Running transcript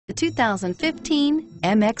The 2015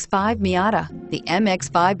 MX-5 Miata. The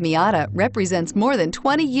MX-5 Miata represents more than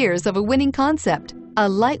 20 years of a winning concept. A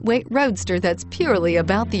lightweight roadster that's purely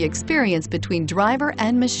about the experience between driver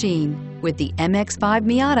and machine. With the MX-5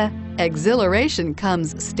 Miata, exhilaration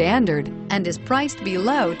comes standard and is priced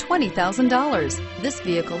below $20,000. This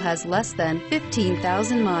vehicle has less than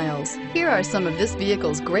 15,000 miles. Here are some of this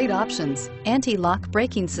vehicle's great options: anti-lock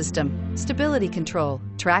braking system, stability control,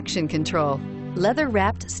 traction control,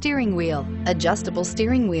 leather-wrapped steering wheel, adjustable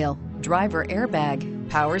steering wheel, driver airbag,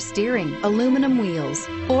 power steering, aluminum wheels,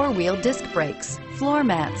 four-wheel disc brakes, floor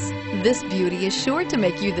mats. This beauty is sure to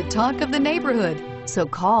make you the talk of the neighborhood. So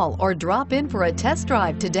call or drop in for a test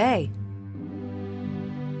drive today.